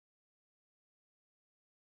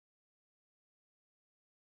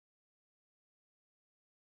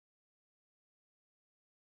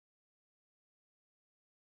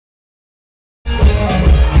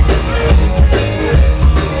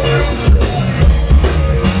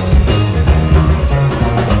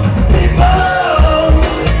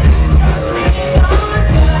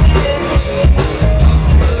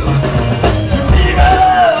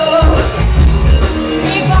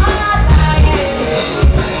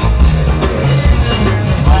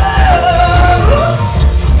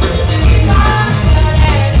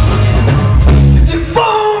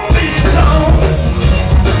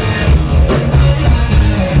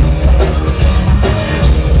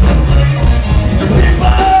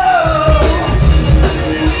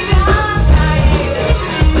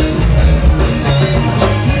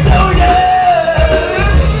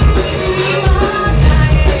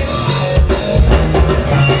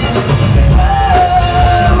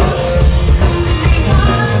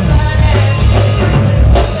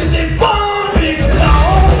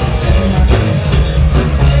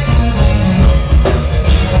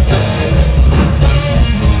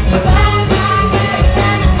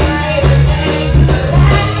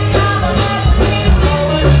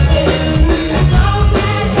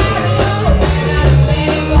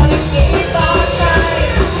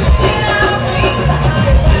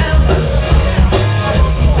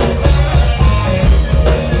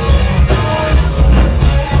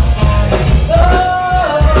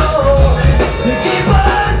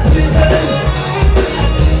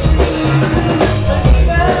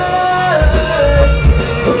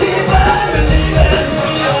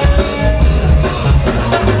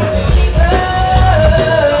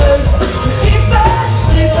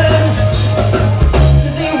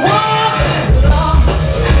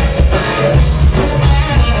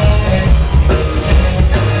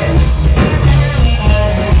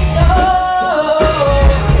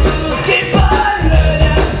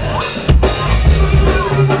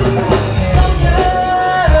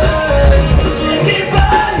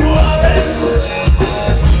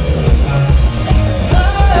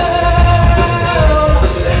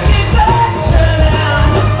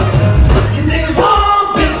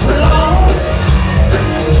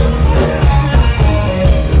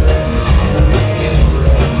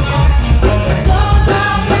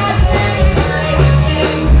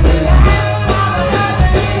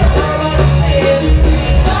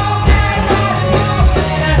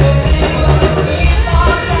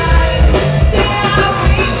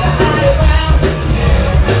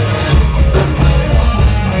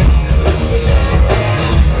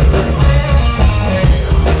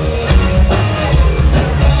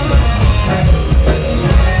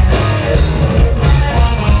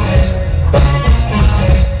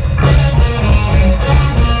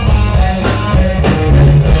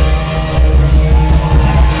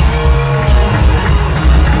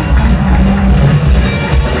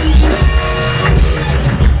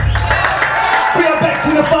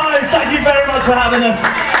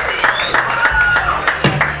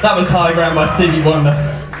That was High Ground by Stevie Wonder.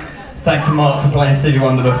 Thanks to Mark for playing Stevie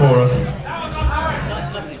Wonder before us.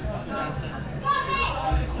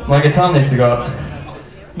 My guitar needs to go up.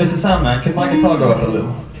 Mr. Soundman, could my guitar go up a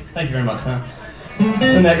little? Thank you very much, Sam.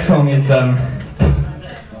 The next song is hot.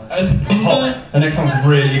 The next song's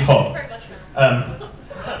really hot.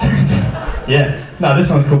 Yeah. No, this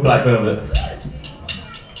one's called Black Velvet.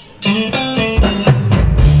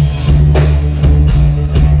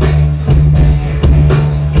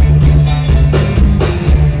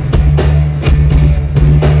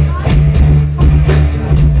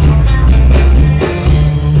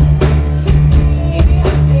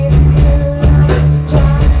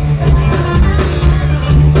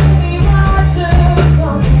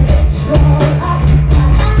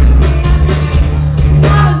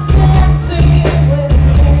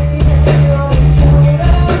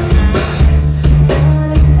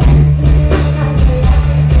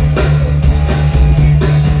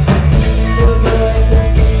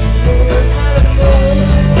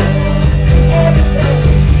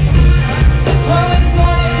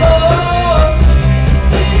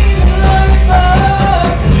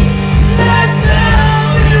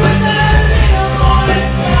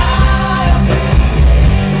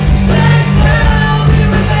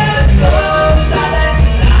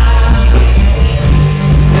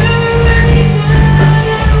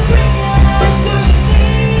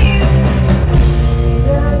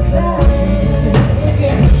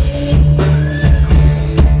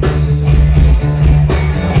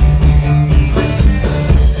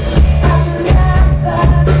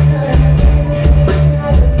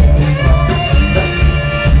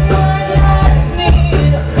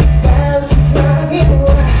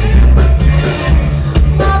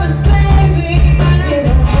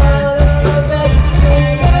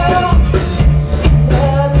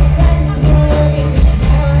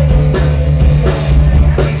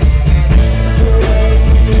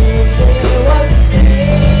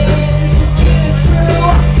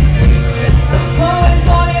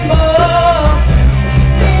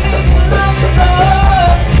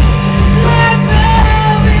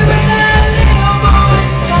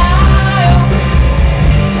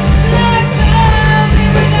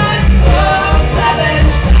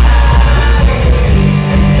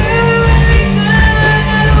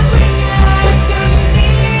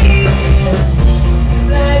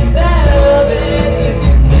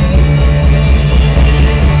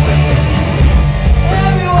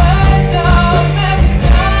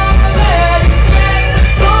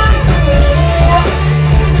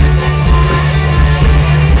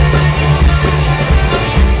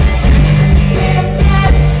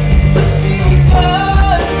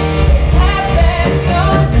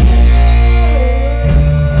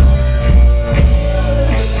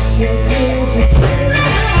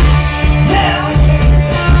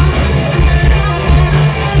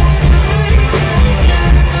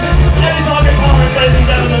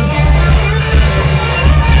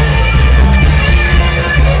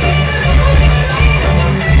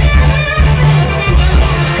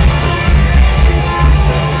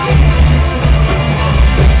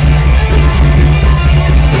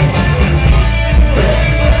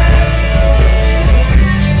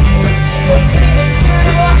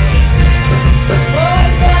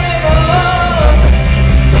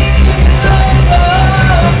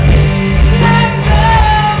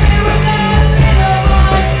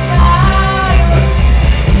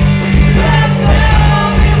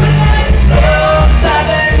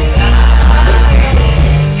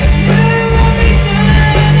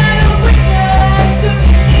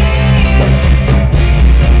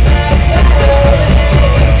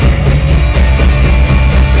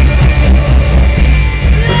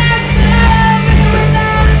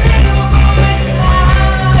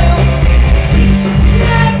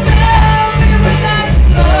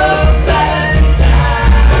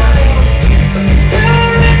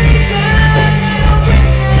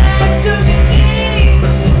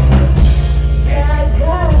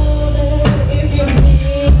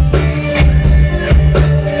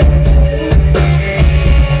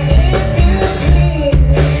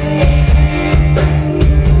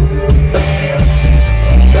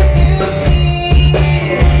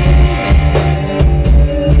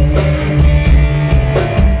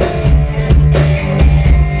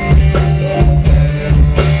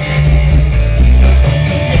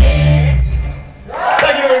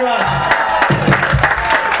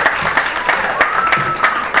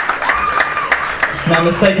 Now,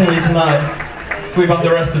 mistakenly tonight, we've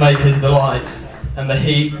underestimated the lights and the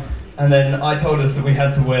heat, and then I told us that we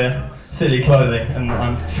had to wear silly clothing, and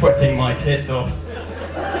I'm sweating my tits off.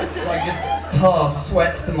 My guitar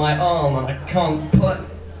sweats to my arm, and I can't play.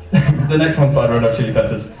 the next one by Red Hot Chili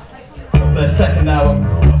Peppers. It's their second album,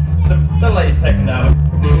 the latest second album.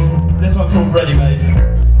 This one's called Ready Made.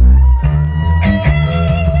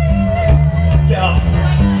 Get up,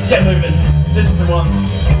 get moving. This is the one.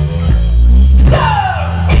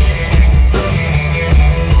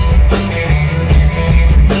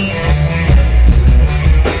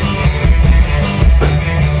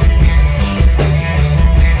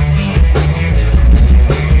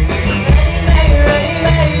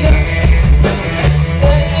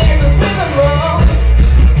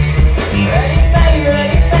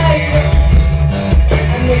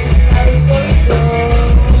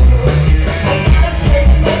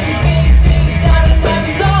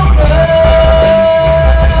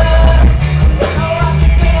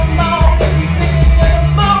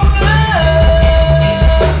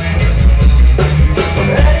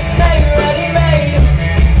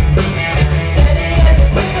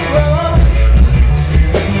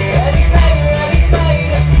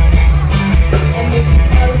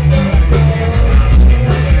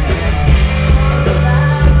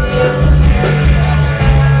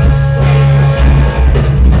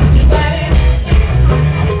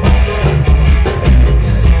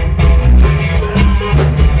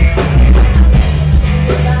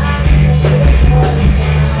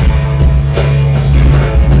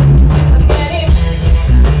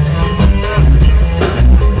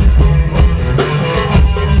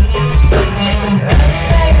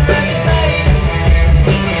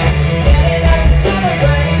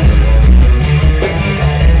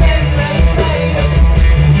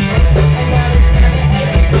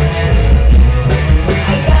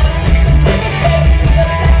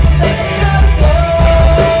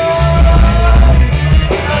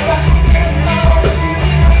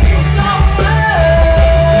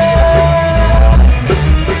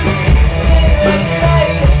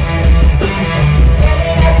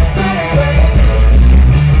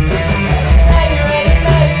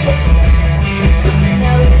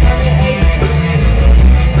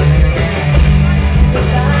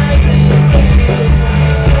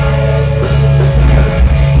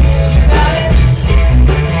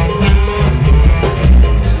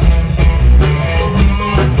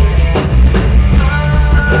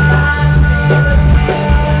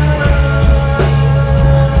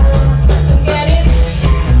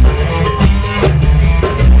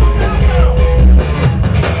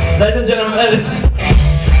 Ladies and gentlemen, Edison.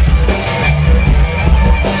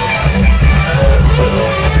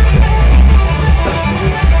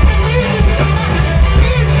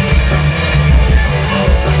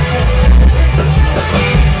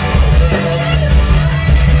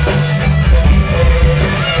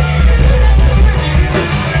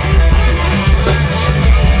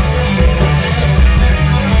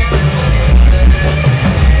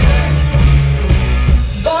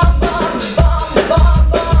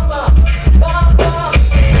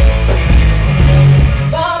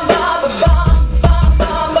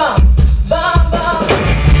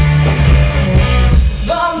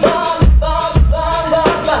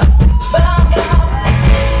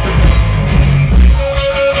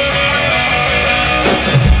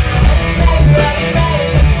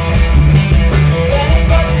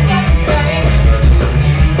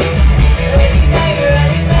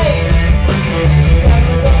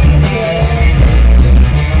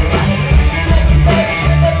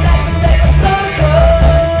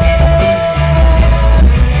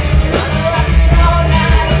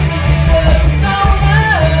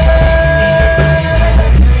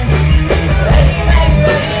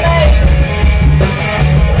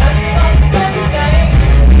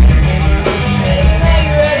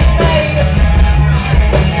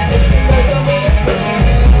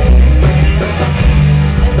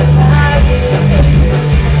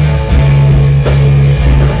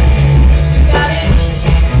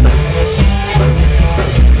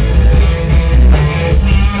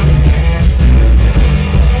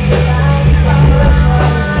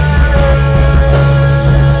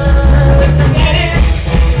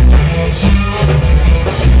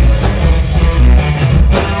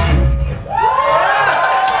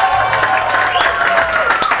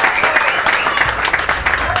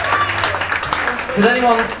 Does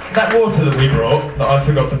anyone, that water that we brought, that I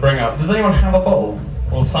forgot to bring up, does anyone have a bottle?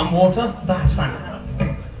 Or some water? That's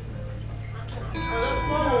fantastic.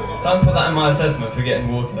 Don't put that in my assessment for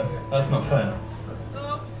getting water. That's not fair.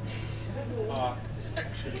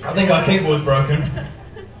 I think our keyboard's broken.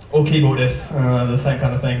 Or keyboardist, the same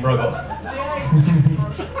kind of thing, robots.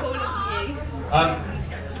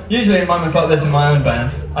 Usually in moments like this in my own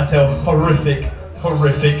band, I tell horrific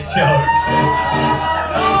jokes.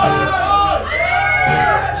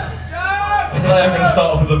 Today I'm going to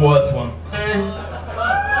start off with the worst one. I'm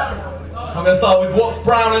going to start with what's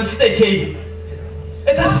brown and sticky.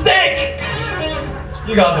 It's a stick!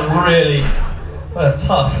 You guys are really... that's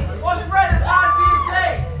tough. What's red and brown for your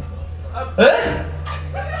tea? Eh?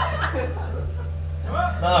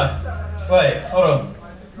 No. Wait, hold on.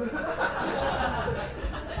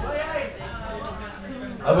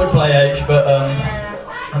 I would play H, but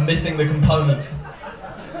I'm missing the components.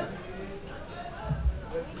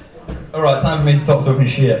 Alright, time for me to stop talking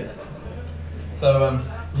shit. So,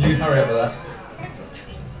 you hurry up with that.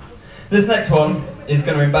 This next one is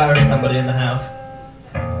going to embarrass somebody in the house.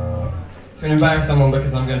 It's going to embarrass someone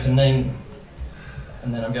because I'm going to name,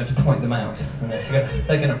 and then I'm going to point them out, and they're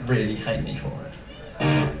going to really hate me for it.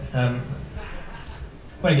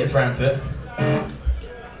 When it gets round to it.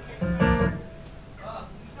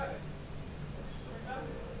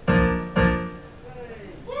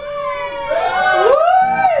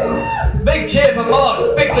 Big cheer for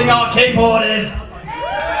Mark fixing our keyboardist.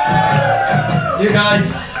 You guys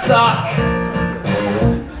suck.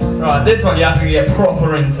 Right, this one you have to get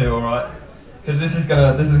proper into, alright? Because this is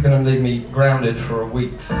gonna leave me grounded for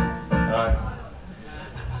weeks. Alright.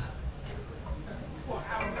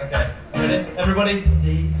 Okay, ready? Everybody?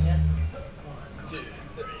 D, yeah. 2,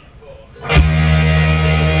 3, 4.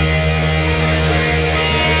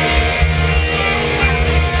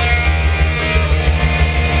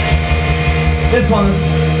 This one's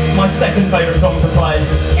my second favourite song to play.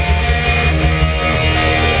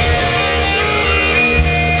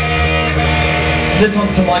 This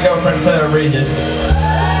one's from my girlfriend Sarah Regis.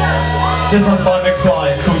 This one's by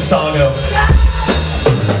McFly, it's called Stargirl.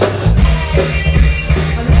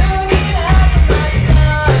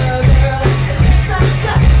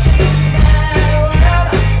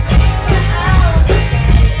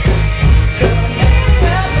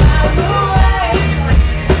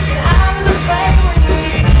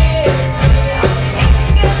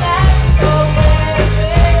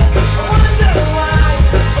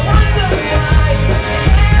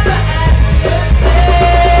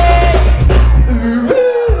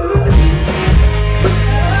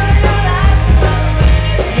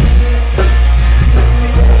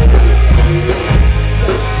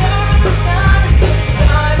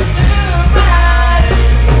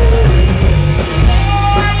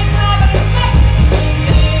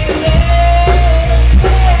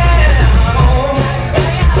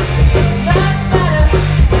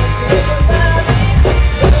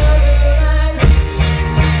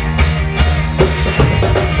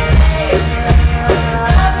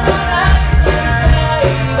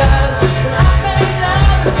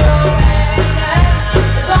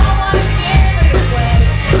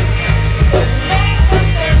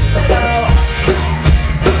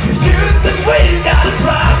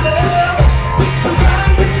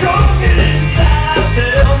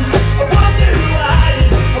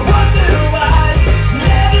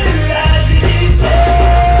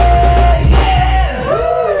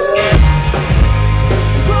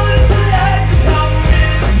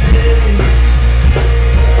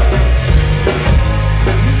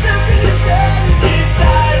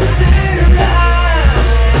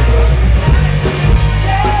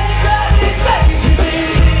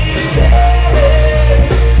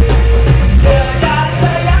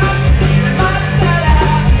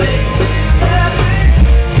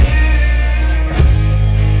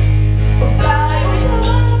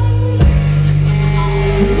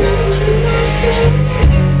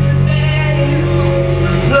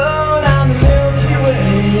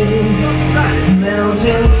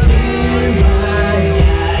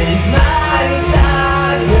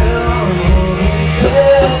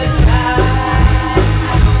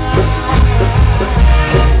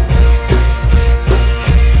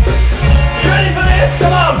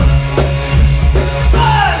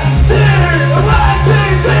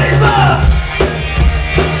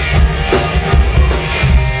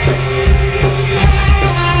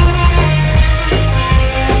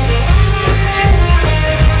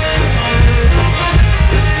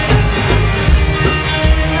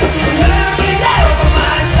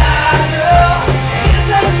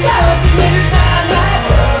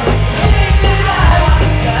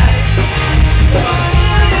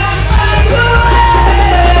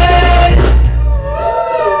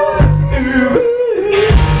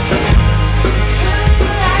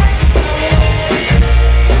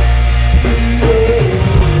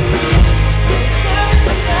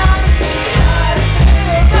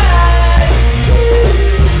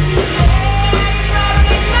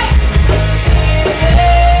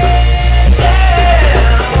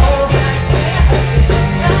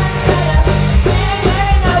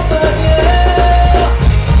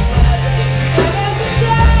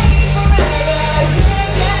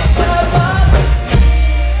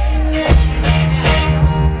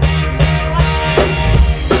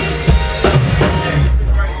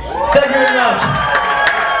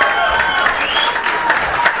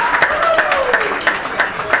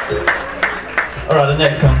 Alright, the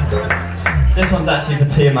next one. This one's actually for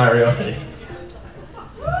Tia Mariotti.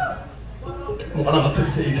 One of my two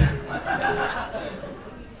T's.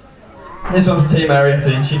 This one's for Tia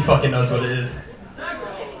Mariotti and she fucking knows what it is.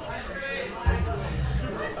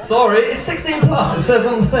 Sorry, it's 16 plus, it says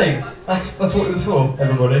on the thing. That's what it was for,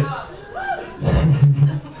 everybody.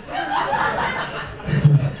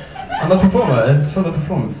 I'm a performer, it's for the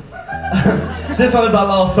performance. This one is our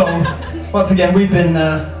last song. Once again, we've been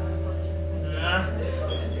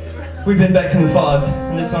Becks and the Fards,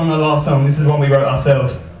 and this one, the last song, this is one we wrote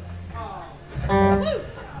ourselves.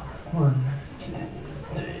 One, two,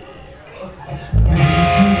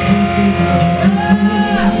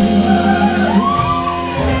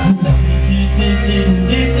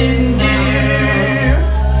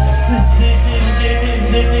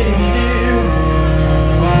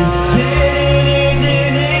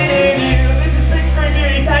 This is Big Screen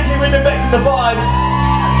Beauty, thank you, we've been Becks and the Fards.